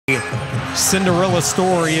Cinderella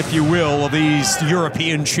story, if you will, of these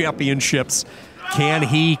European championships. Can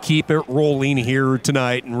he keep it rolling here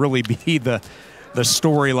tonight and really be the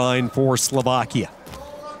storyline for Slovakia?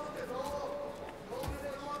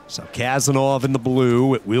 SALKAZANOV in the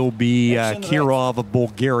blue. It will be KIROV of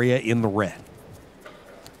Bulgaria in the red.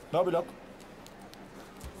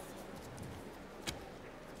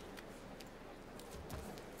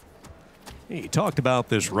 He talked about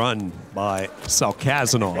this run by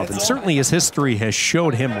SALKAZANOV, and certainly his history has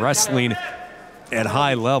showed him wrestling at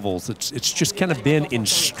high levels. It's just kind of been in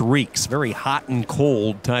streaks, very hot and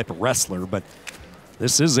cold type of wrestler, but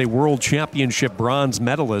this is a world championship bronze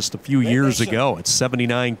medalist a few years ago at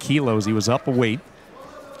 79 kilos. He was up a weight.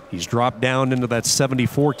 He's dropped down into that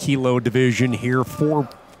 74 kilo division here for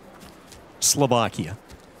Slovakia.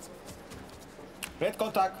 Red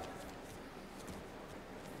contact.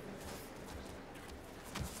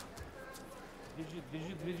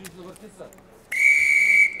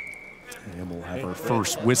 And we'll have our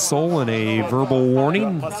first whistle and a verbal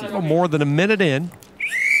warning. A little more than a minute in.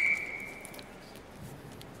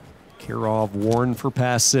 KIROV warned for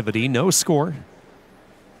passivity. No score.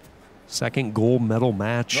 Second gold medal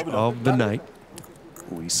match of the night.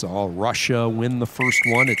 We saw Russia win the first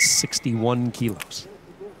one at 61 kilos.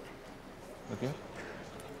 Okay.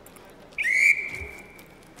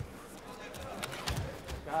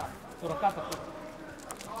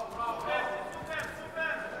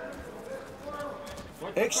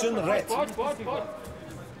 Action red.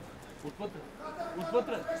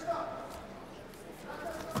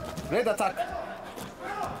 Red attack.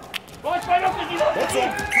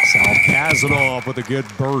 SALKAZANOV with a good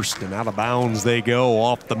burst, and out of bounds they go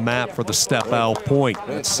off the mat for the step out point.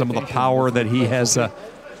 That's some of the power that he has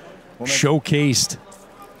showcased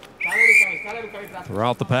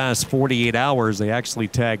throughout the past 48 hours. They actually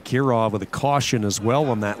tagged KIROV with a caution as well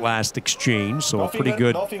on that last exchange, so a pretty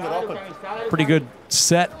good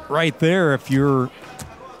set right there if you're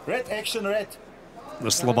red action red. The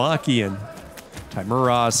Slovakian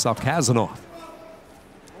Timura SALKAZANOV.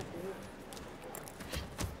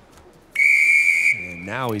 And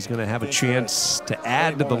now he's going to have a chance to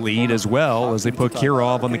add to the lead as well as they put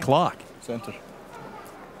KIROV on the clock. Center.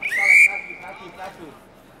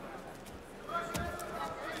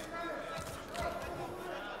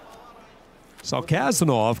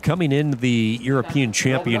 SALKAZANOV coming into the European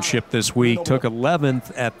Championship this week took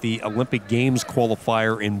 11th at the Olympic Games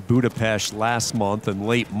qualifier in Budapest last month in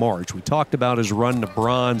late March. We talked about his run to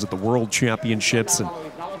bronze at the World Championships in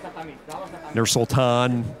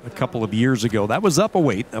Nur-Sultan a couple of years ago. That was up a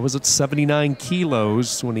weight. That was at 79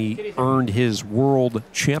 kilos when he earned his World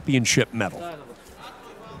Championship medal.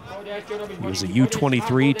 He was a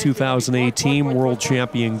U23 2018 world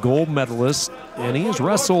champion gold medalist, and he has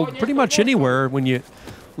wrestled pretty much anywhere. When you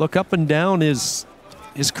look up and down his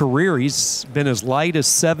career, he's been as light as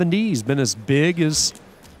 70, he's been as big as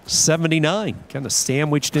 79, kind of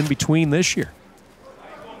sandwiched in between this year.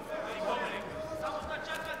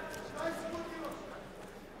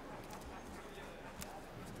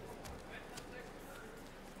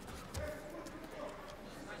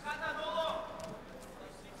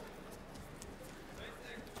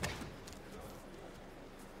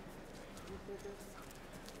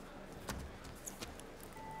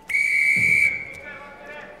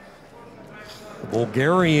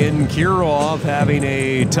 Bulgarian KIROV having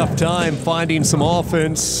a tough time finding some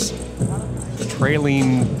offense,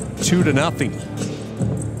 trailing 2-0.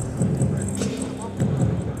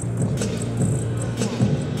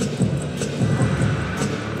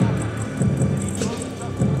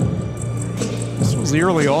 This was the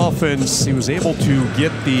early offense. He was able to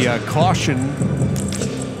get the caution,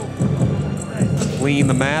 clean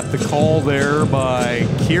the mat. The call there by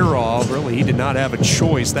KIROV. Really, he did not have a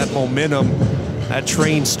choice. That momentum, that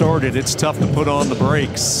train started. It's tough to put on the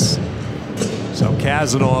brakes. So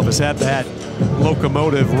SALKAZANOV has had that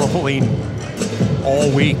locomotive rolling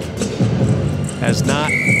all week. Has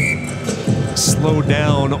not slowed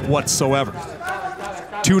down whatsoever.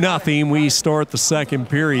 2-0, we start the second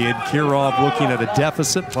period. KIROV looking at a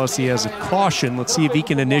deficit, plus he has a caution. Let's see if he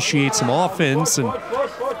can initiate some offense and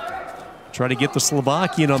try to get the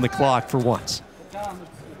Slovakian on the clock for once.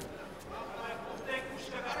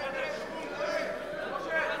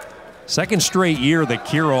 Second straight year that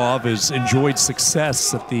KIROV has enjoyed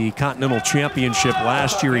success at the Continental Championship.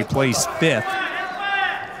 Last year he placed 5th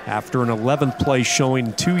after an 11th place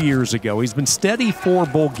showing 2 years ago. He's been steady for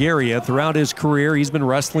Bulgaria throughout his career. He's been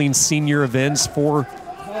wrestling senior events for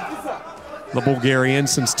the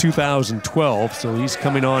Bulgarians since 2012, so he's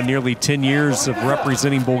coming on nearly 10 years of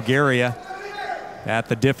representing Bulgaria at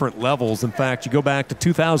the different levels. In fact, you go back to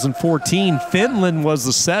 2014, Finland was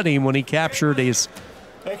the setting when he captured his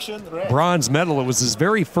bronze medal. It was his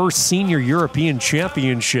very first senior European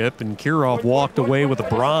championship, and KIROV walked away with a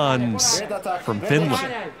bronze from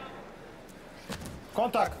Finland.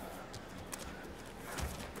 Contact.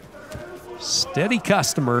 Steady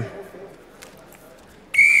customer.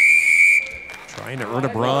 Trying to earn a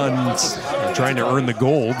bronze, trying to earn the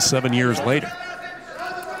gold 7 years later.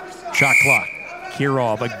 Shot clock.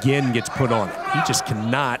 KIROV again gets put on. He just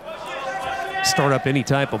cannot start up any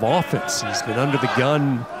type of offense. He's been under the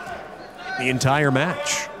gun the entire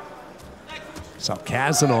match.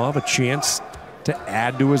 SALKAZANOV a chance to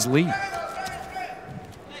add to his lead.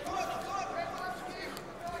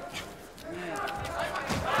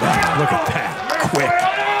 Look at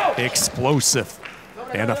that, quick, explosive,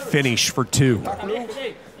 and a finish for 2.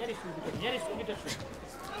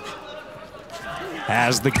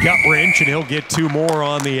 Has the gut wrench, and he'll get 2 more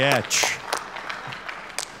on the edge.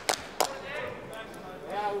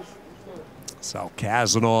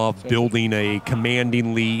 SALKAZANOV building a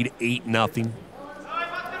commanding lead, 8-0.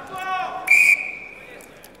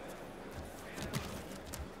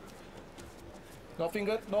 No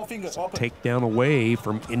finger, no finger. Takedown away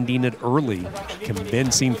from ending it early.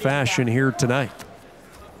 Convincing fashion here tonight.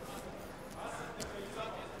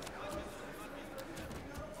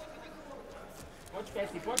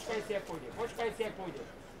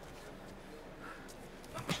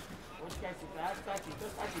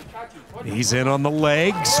 He's in on the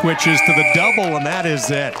leg, switches to the double, and that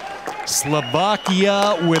is it.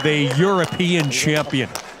 Slovakia with a European champion.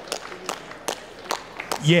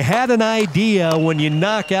 You had an idea when you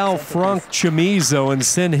knock out Frank Chamizo and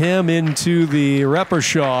send him into the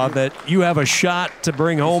repechage that you have a shot to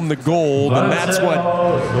bring home the gold, and that's what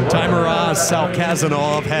Teimuraz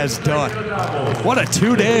SALKAZANOV has done. What a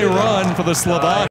 2-day run for the Slovak.